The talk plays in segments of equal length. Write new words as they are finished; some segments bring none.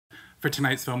For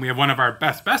tonight's film, we have one of our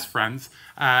best friends,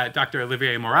 Dr.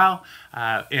 Olivier Morel,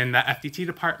 in the FDT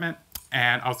department,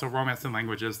 and also Romance and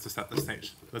Languages to set the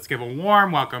stage. Let's give a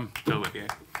warm welcome to Olivier.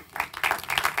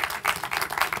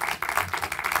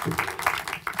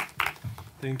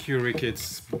 Thank you, Rick.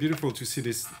 It's beautiful to see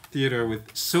this theater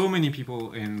with so many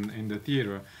people in the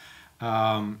theater.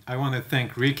 I want to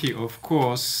thank Ricky, of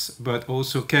course, but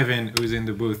also Kevin, who's in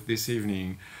the booth this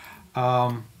evening.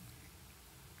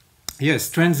 Yes,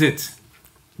 Transit.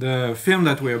 The film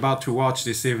that we're about to watch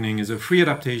this evening is a free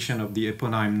adaptation of the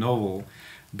eponymous novel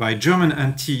by German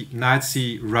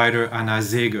anti-Nazi writer Anna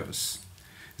Zegers.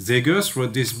 Zegers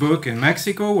wrote this book in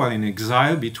Mexico while in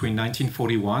exile between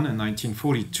 1941 and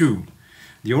 1942.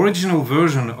 The original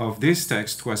version of this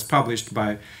text was published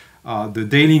by the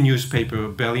daily newspaper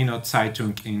Berliner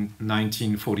Zeitung in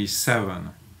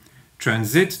 1947.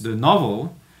 Transit, the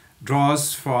novel,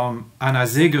 draws from Anna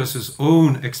Zegers'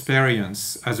 own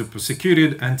experience as a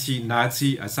persecuted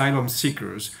anti-Nazi asylum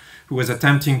seeker who was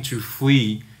attempting to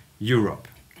flee Europe.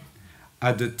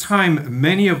 At the time,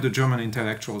 many of the German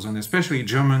intellectuals, and especially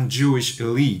German Jewish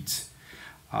elite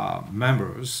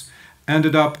members,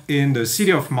 ended up in the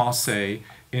city of Marseille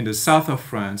in the south of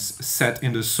France, set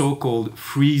in the so-called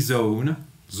free zone,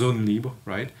 zone libre,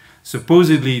 right?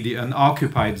 Supposedly the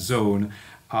unoccupied zone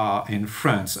in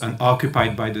France,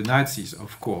 unoccupied by the Nazis,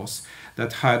 of course,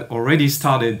 that had already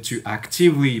started to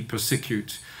actively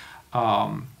persecute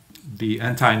the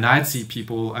anti-Nazi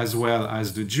people as well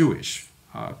as the Jewish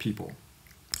people.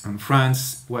 And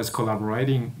France was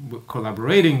collaborating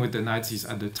with the Nazis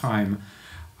at the time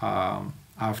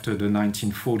after the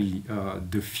 1940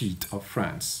 defeat of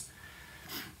France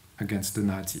against the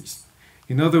Nazis.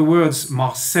 In other words,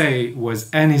 Marseille was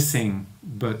anything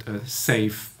but a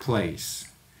safe place.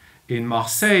 In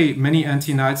Marseille, many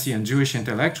anti-Nazi and Jewish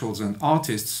intellectuals and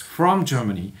artists from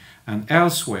Germany and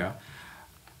elsewhere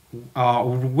are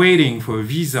waiting for a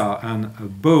visa and a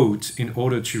boat in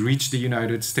order to reach the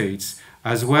United States,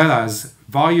 as well as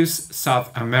various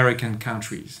South American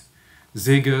countries.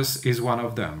 Zegers is one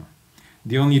of them.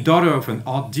 The only daughter of an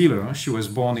art dealer, she was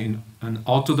born in an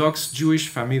Orthodox Jewish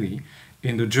family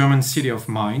in the German city of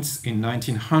Mainz in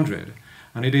 1900.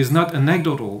 And it is not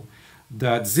anecdotal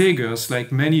that Zegers,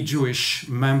 like many Jewish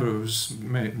members,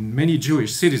 many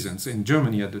Jewish citizens in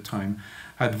Germany at the time,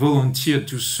 had volunteered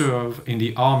to serve in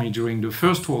the army during the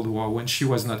First World War when she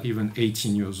was not even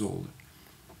 18 years old.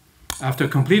 After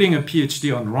completing a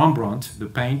PhD on Rembrandt, the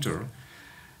painter,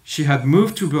 she had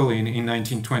moved to Berlin in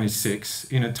 1926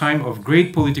 in a time of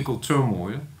great political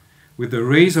turmoil with the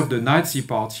rise of the Nazi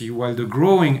Party, while the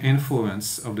growing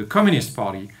influence of the Communist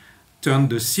Party turned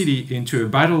the city into a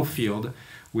battlefield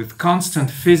with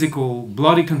constant physical,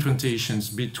 bloody confrontations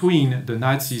between the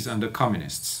Nazis and the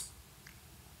Communists.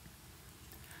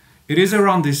 It is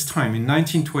around this time, in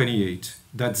 1928,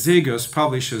 that Zegers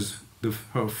publishes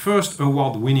her first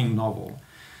award-winning novel,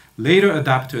 later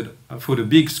adapted for the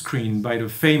big screen by the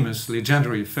famous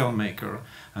legendary filmmaker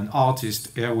and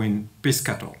artist Erwin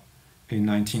Piscator in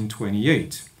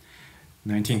 1928.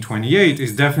 1928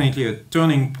 is definitely a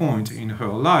turning point in her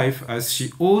life, as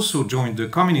she also joined the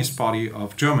Communist Party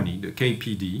of Germany, the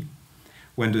KPD.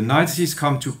 When the Nazis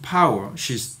come to power,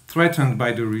 she's threatened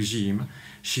by the regime,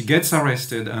 she gets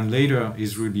arrested and later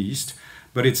is released,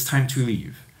 but it's time to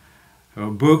leave.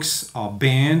 Her books are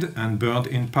banned and burned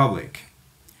in public.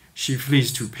 She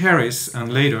flees to Paris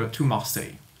and later to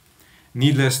Marseille.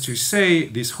 Needless to say,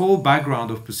 this whole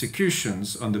background of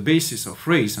persecutions on the basis of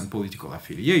race and political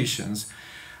affiliations,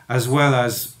 as well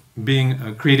as being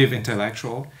a creative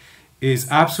intellectual, is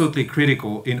absolutely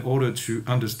critical in order to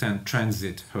understand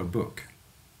Transit, her book.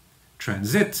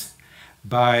 Transit,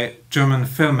 by German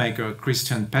filmmaker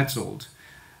Christian Petzold,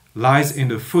 lies in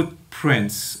the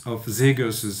footprints of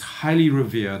Zegers' highly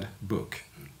revered book.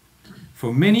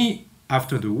 For many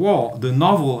after the war, the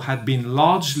novel had been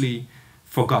largely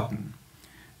forgotten.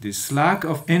 This lack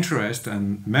of interest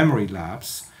and memory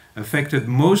lapse affected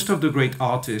most of the great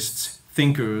artists,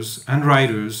 thinkers, and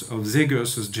writers of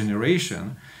Zegers'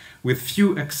 generation, with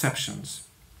few exceptions.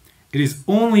 It is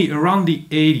only around the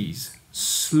 80s,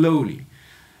 slowly,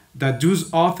 that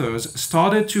those authors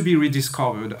started to be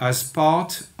rediscovered as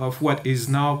part of what is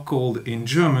now called in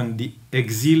German the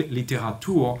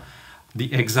Exilliteratur,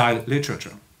 the exile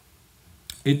literature.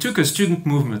 It took a student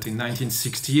movement in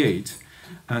 1968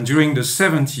 and during the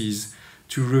 70s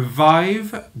to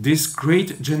revive this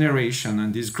great generation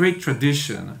and this great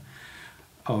tradition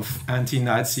of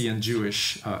anti-Nazi and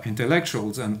Jewish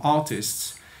intellectuals and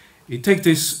artists. It took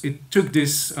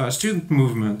this student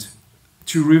movement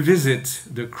to revisit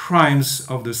the crimes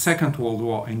of the Second World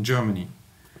War in Germany.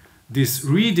 This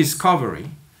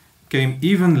rediscovery came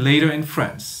even later in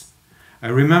France. I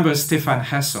remember Stefan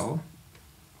Hessel,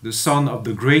 the son of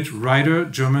the great writer,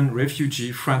 German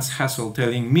refugee Franz Hessel,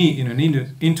 telling me in an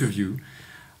interview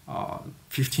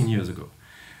 15 years ago,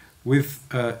 with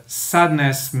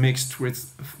sadness mixed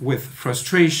with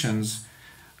frustrations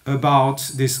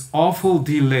about this awful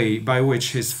delay by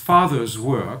which his father's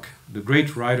work, the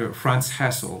great writer Franz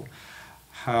Hessel,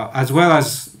 as well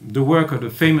as the work of the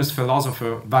famous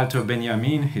philosopher Walter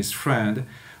Benjamin, his friend,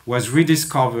 was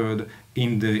rediscovered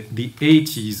in the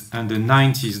 80s and the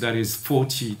 90s, that is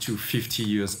 40 to 50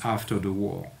 years after the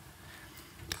war.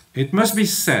 It must be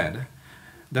said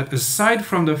that aside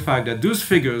from the fact that those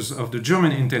figures of the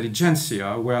German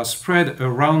intelligentsia were spread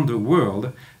around the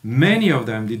world, many of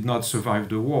them did not survive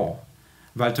the war.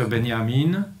 Walter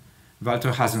Benjamin,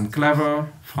 Walter Hasenclever,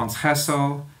 Franz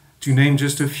Hessel, to name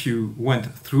just a few,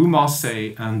 went through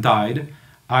Marseille and died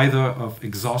either of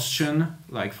exhaustion,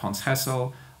 like Franz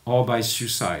Hessel, or by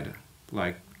suicide,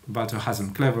 like Walter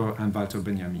Hasenclever and Walter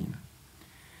Benjamin.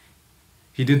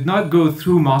 He did not go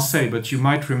through Marseille, but you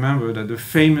might remember that the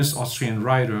famous Austrian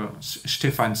writer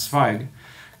Stefan Zweig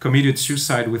committed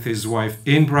suicide with his wife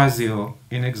in Brazil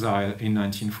in exile in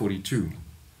 1942.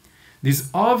 These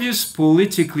obvious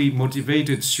politically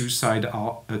motivated suicides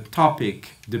are a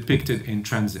topic depicted in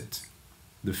Transit,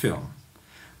 the film.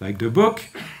 Like the book,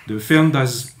 the film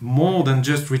does more than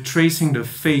just retracing the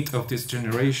fate of this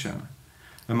generation.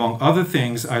 Among other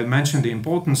things, I'll mention the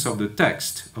importance of the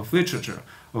text, of literature,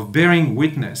 of bearing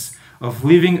witness, of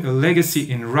leaving a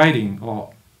legacy in writing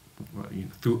or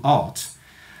through art.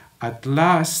 At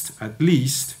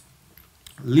least,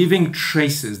 leaving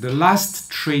traces, the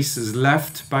last traces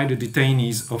left by the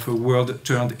detainees of a world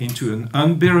turned into an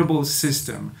unbearable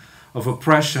system of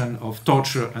oppression, of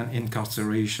torture and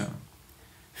incarceration.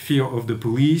 Fear of the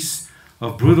police,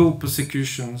 of brutal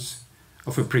persecutions,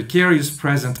 of a precarious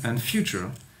present and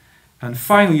future, and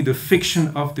finally the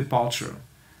fiction of departure,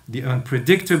 the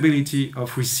unpredictability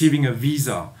of receiving a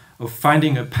visa, of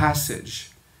finding a passage,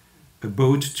 a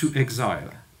boat to exile.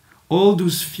 All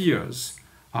those fears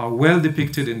are well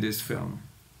depicted in this film.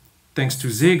 Thanks to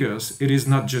Zegers, it is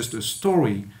not just a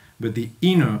story, but the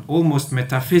inner, almost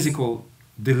metaphysical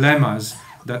dilemmas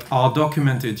that are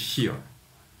documented here.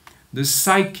 The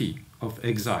psyche of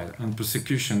exile and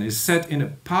persecution is set in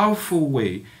a powerful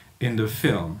way in the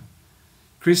film.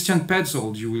 Christian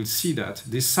Petzold, you will see that,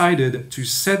 decided to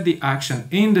set the action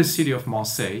in the city of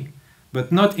Marseille,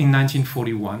 but not in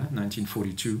 1941,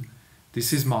 1942.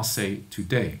 This is Marseille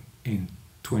today, in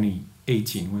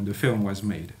 2018, when the film was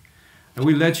made. I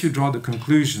will let you draw the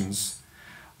conclusions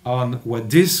on what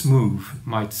this move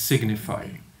might signify.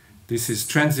 This is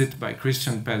Transit by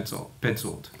Christian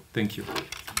Petzold. Thank you.